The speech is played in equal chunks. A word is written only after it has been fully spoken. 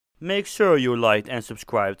make sure you liked and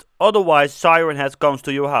subscribed, otherwise Siren has comes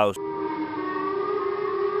to your house.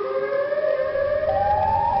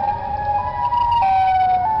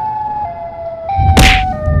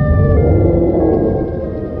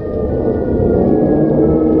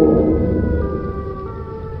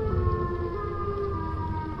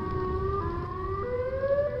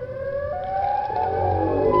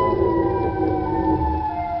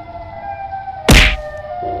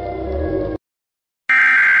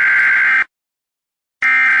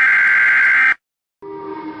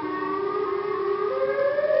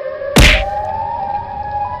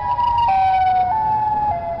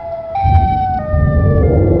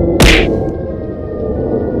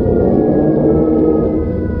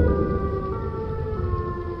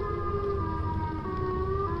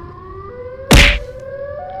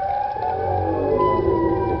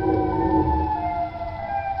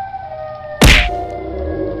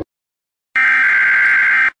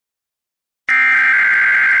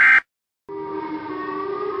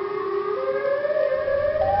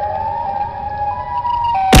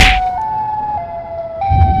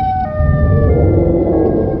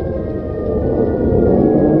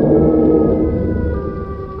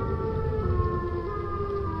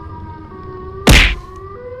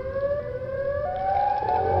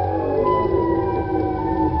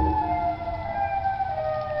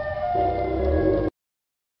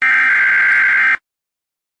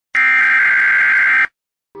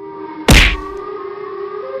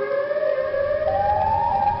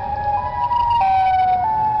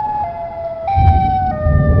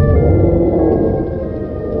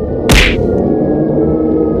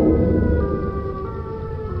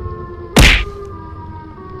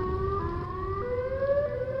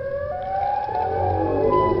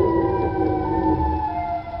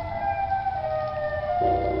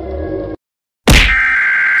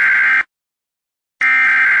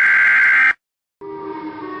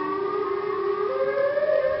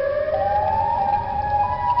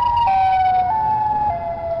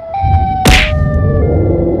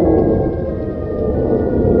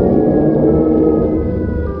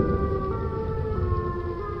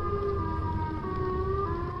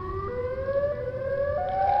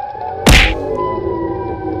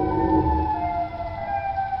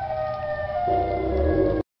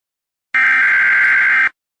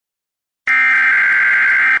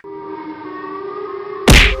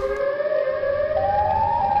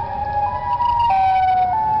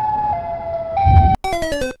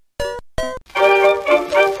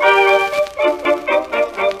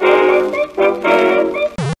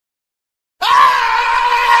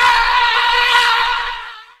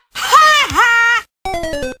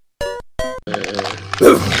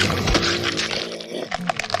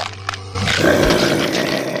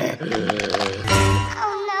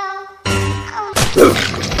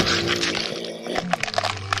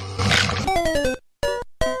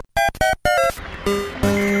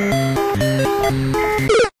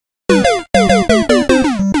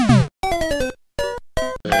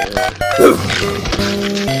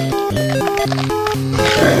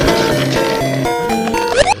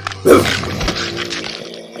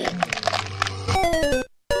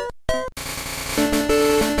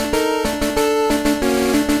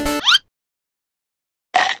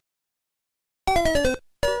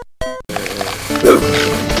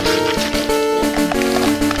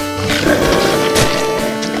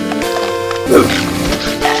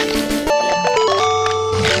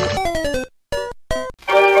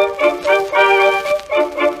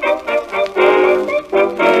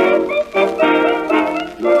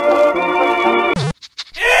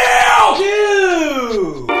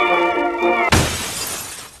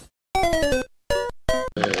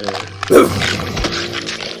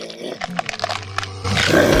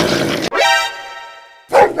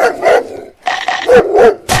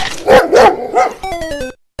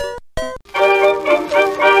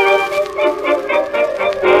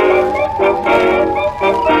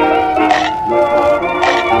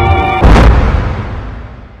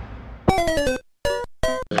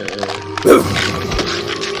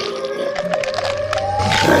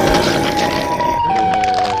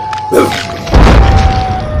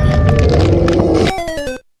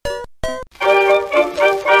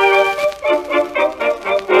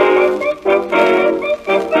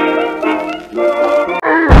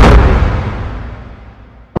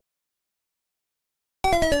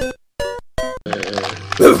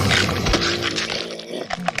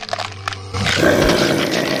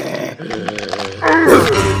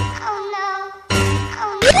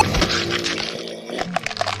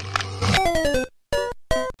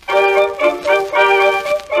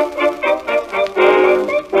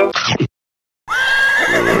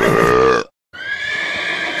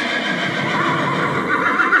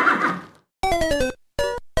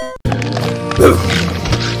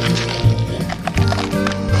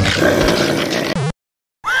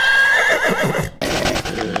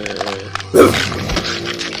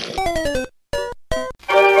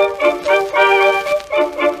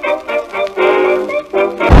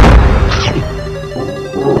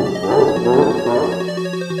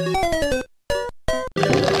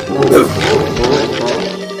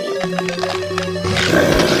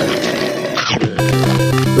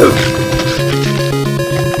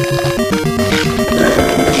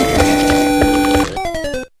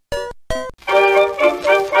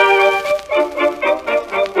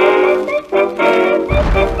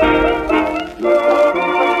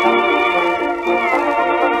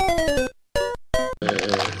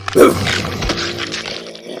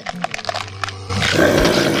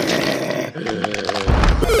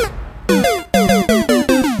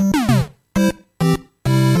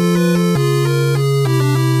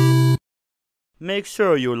 Make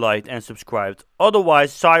sure you liked and subscribed,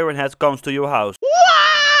 otherwise Siren Head comes to your house.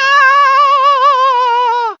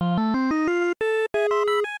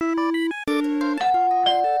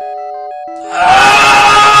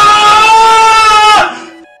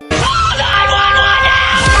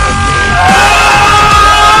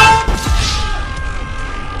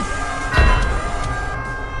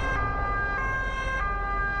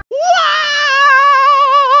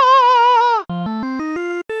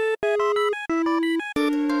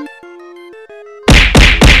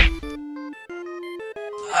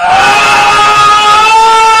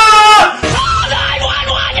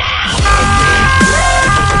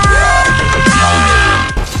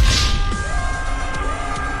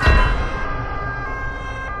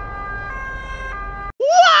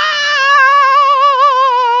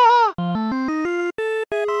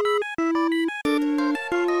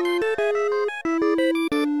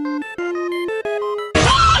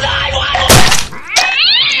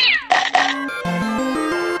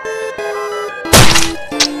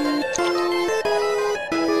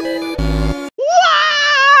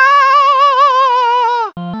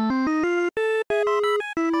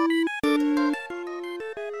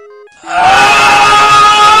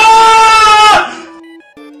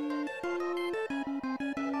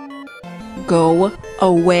 Go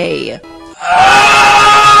away.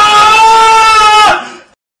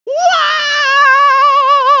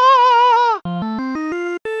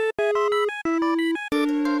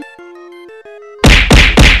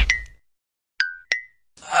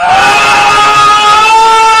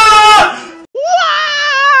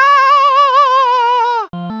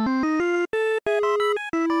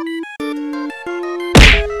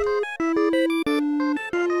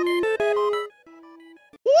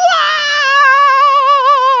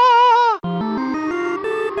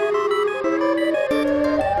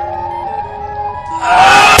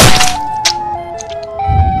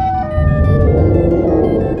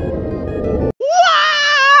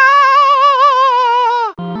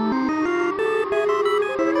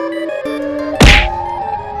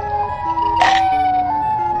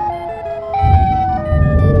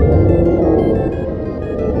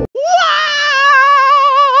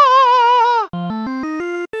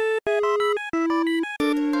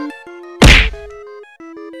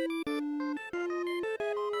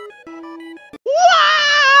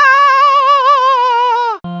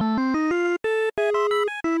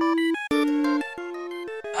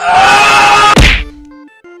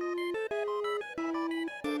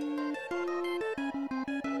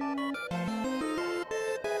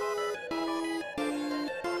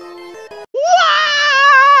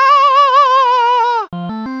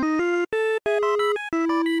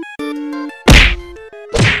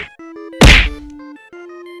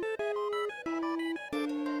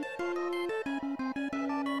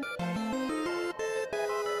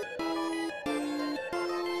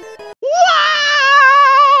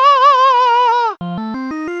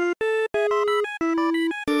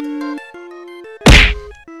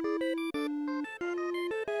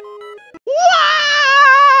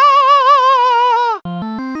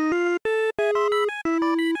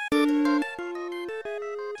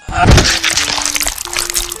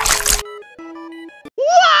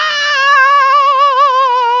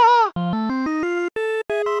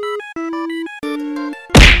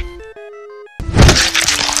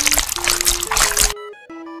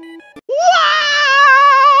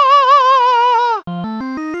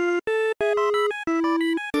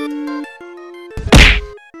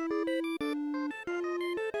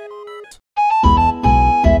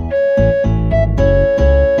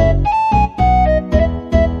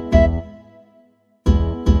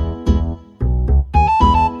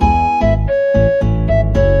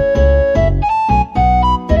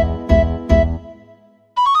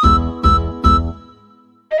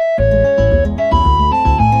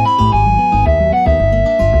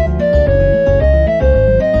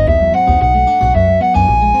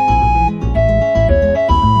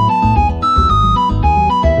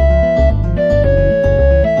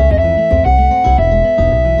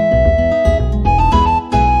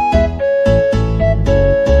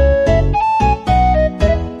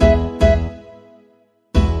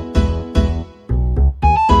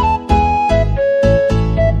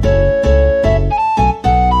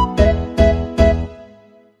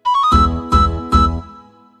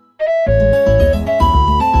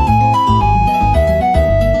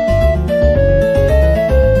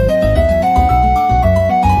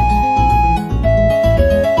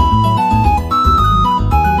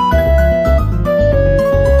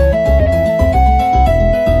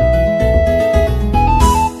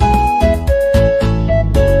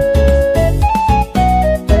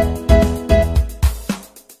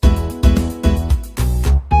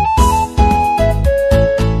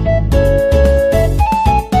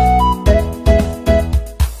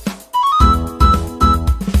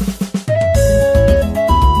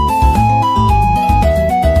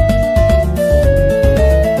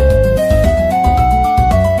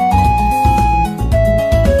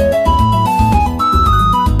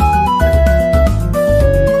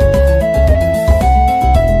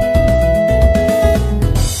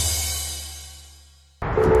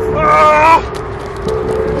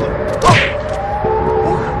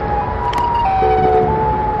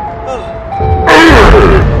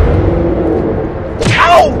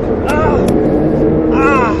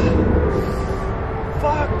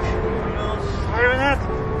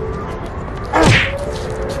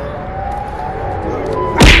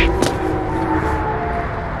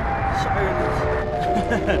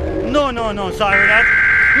 No, no, no, Siren.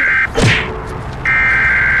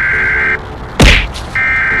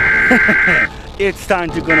 It's time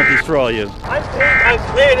to gonna destroy you. I think I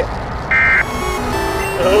cleared it.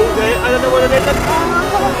 Okay, I don't know what it is.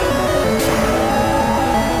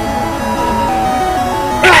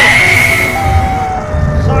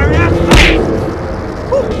 Siren!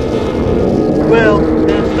 Well,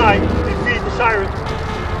 then it's time to defeat the Siren.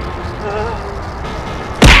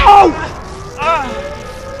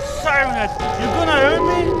 Siren, you gonna hurt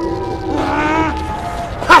me?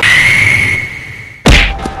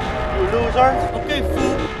 You loser. Okay,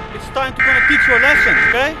 fool. It's time to gonna teach you a lesson,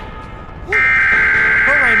 okay?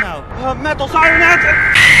 Go right now. Metal Siren Head!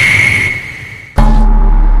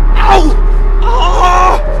 Ow!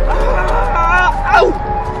 Oh! Ow!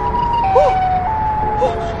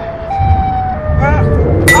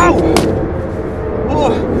 Ow!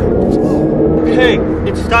 Oh. Okay,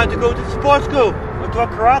 it's time to go to the sports school. Or to a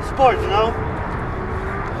karate sport, you know?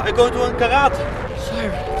 I go to a karate.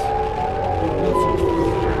 Siren.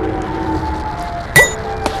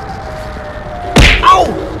 Ow!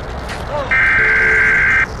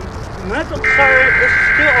 Metal Siren is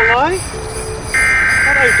still alive?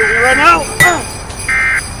 What are you doing right now?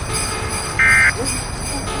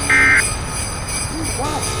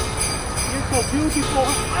 Wow, you're so beautiful.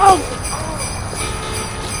 Ow!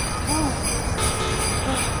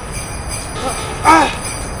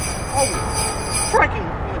 Oh, cracking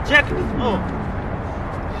my jacket. Oh.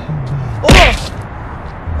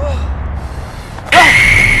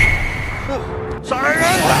 Sorry.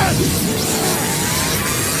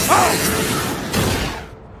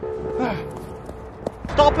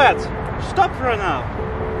 Stop it! Stop right now!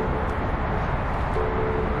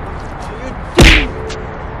 You doing?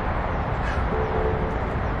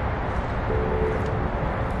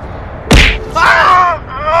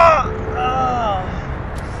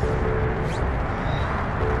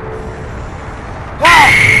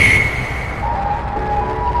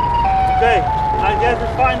 Okay, I guess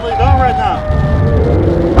it's finally done right now.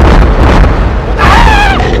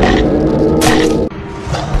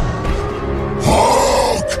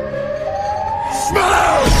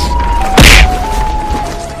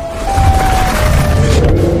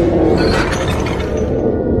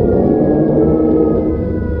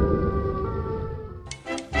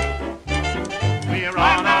 We're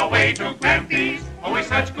on our way to Grampy's, always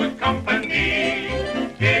such good company.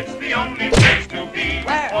 It's the only place to be.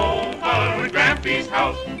 Over at Grampy's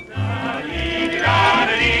house. Da-dee-dee-da-dee,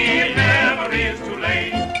 it never is too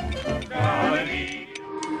late. Da-dee.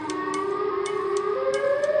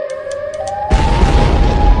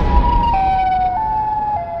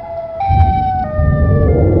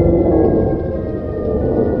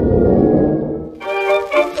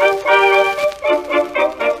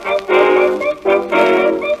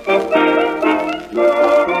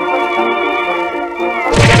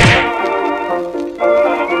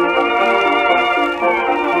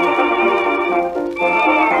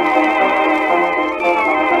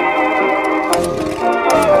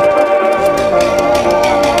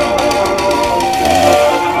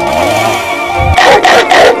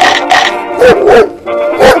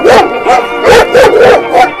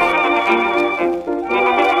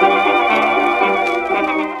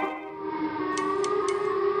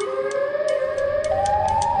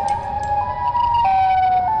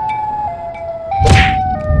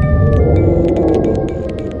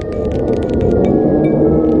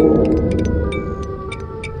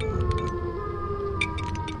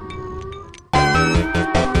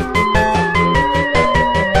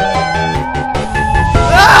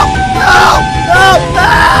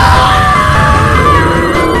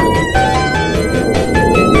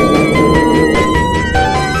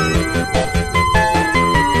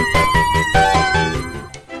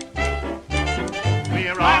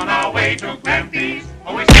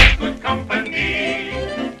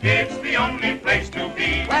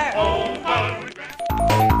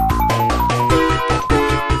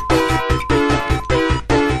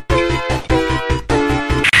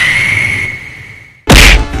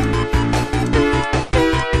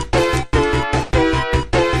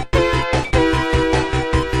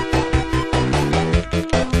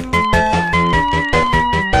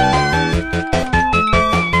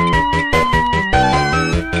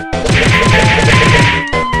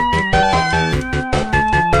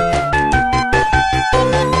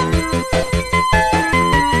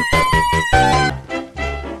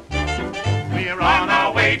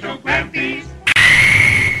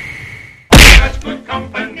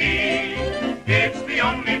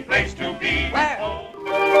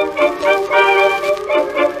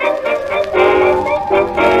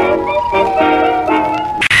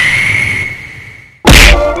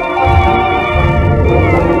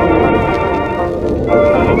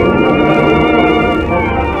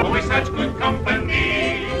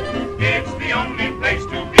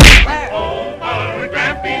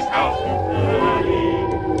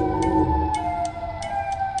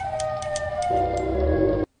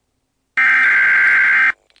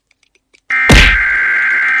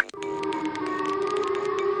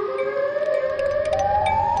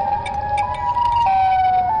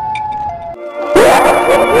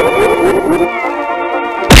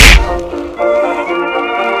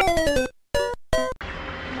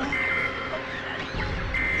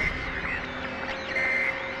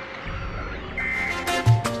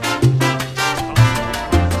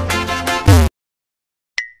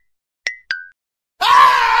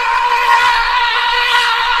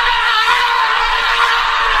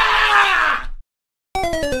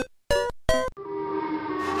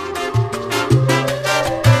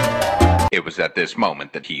 It was at this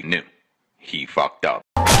moment that he knew. He fucked up.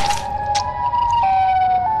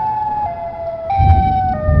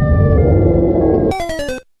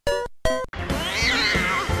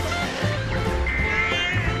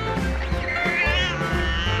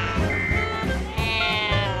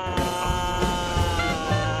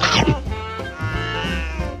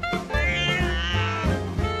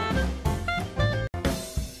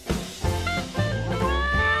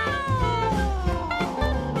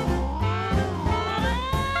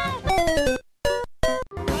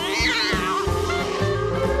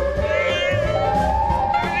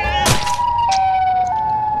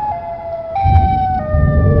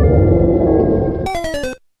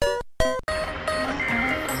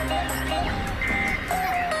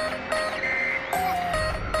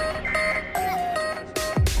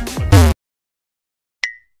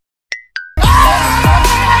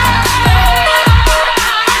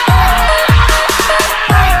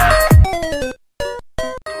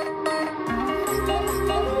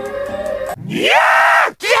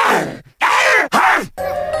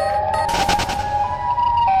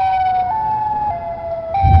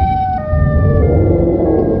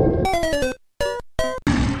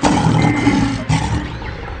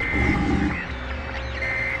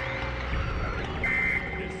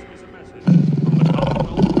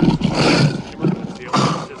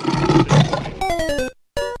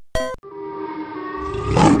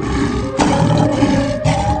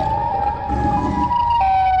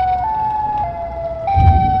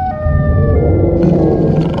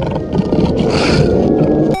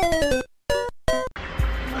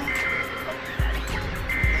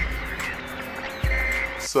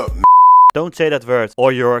 Don't say that word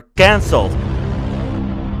or you're cancelled.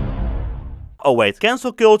 Oh wait,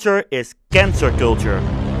 cancel culture is cancer culture.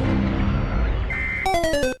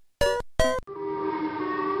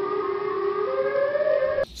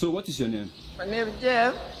 So what is your name? My name is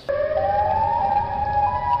Jeff.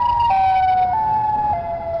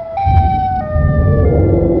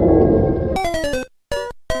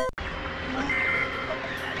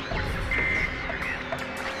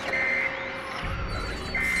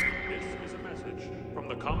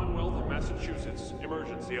 Commonwealth of Massachusetts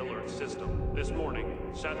Emergency Alert System. This morning,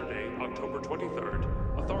 Saturday, October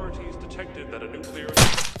 23rd, authorities detected that a nuclear...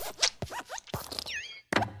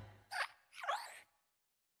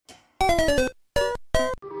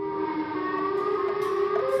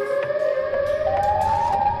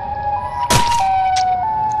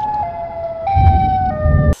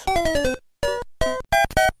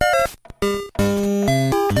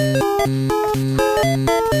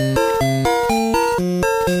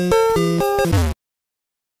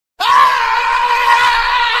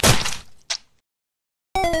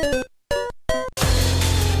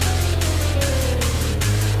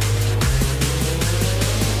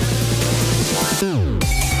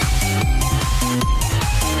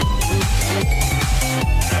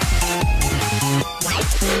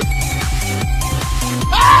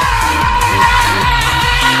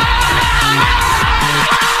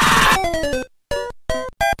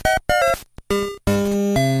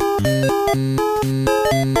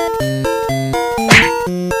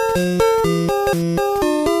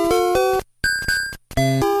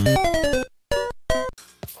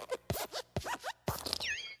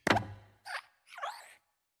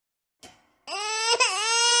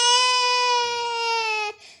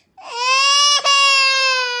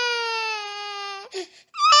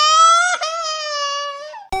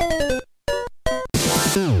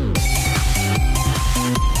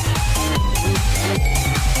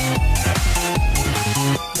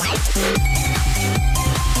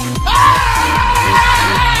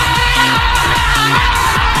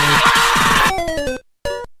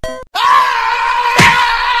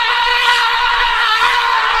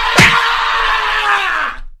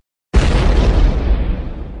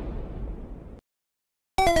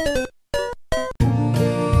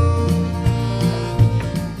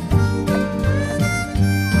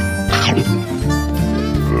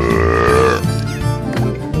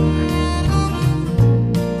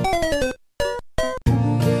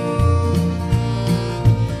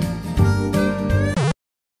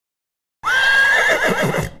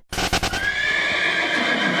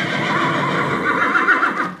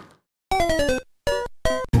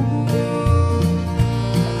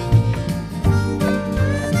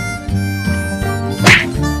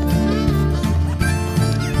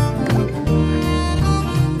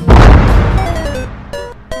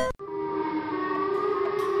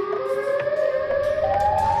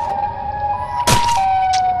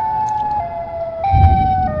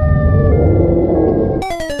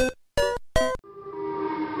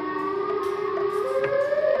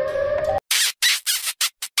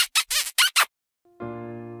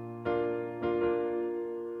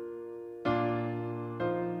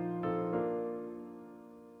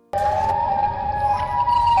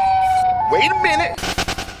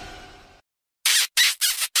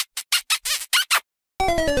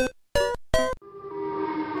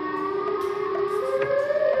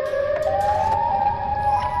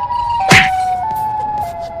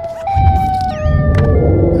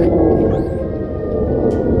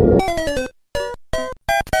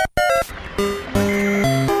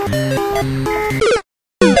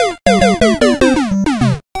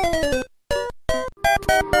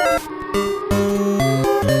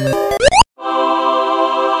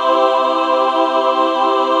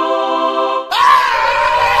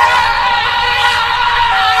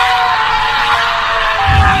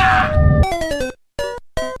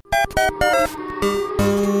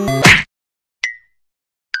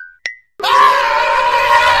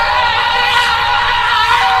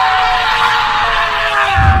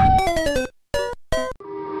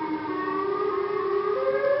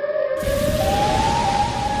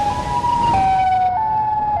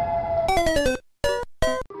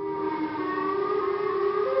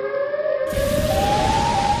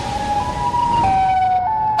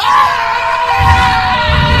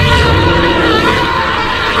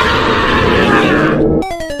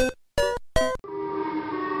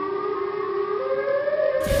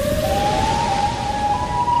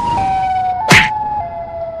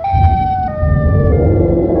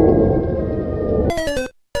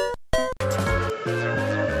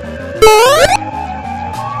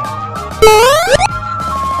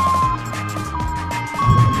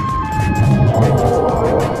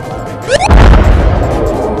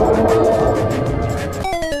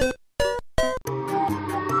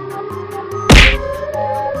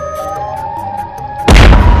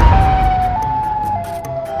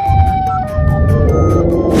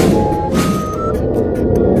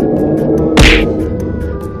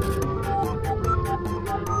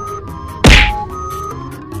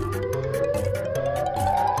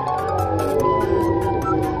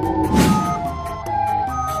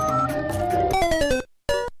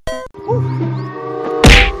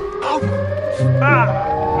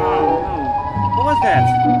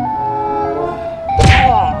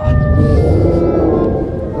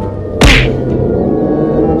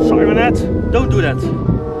 Don't do that.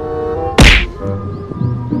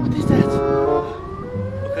 What is that?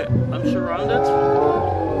 Okay, I'm surrounded.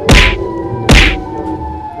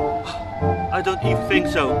 I don't even think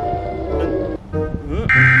so. Oh,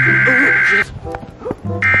 shit.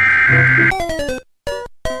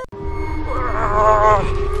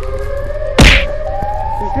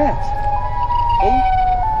 Who's that? Oh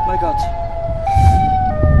my god.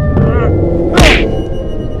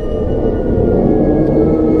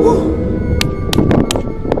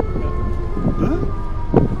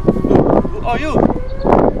 Who are you?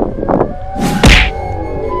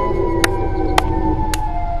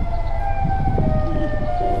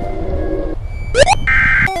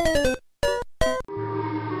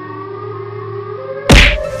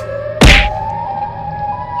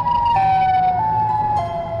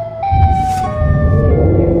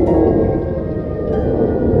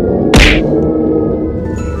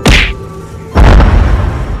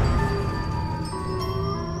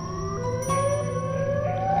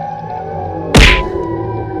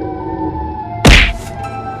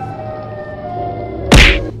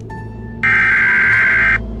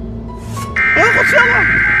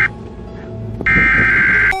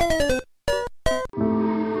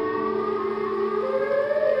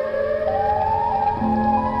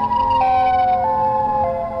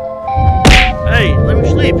 Hey, let me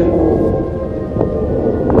sleep.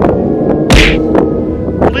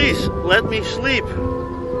 Please, let me sleep.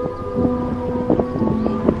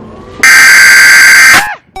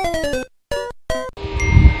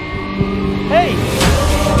 Hey!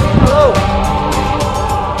 Hello!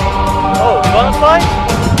 Oh, you wanna fight?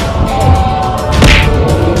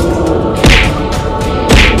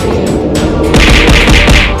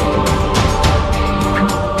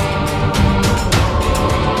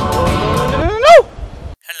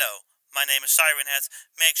 Hello, my name is Siren.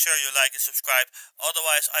 Make sure you like and subscribe,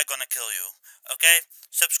 otherwise I'm gonna kill you. Okay?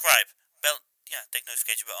 Subscribe. Bell, yeah, take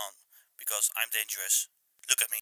notification bell on, because I'm dangerous. Look at me.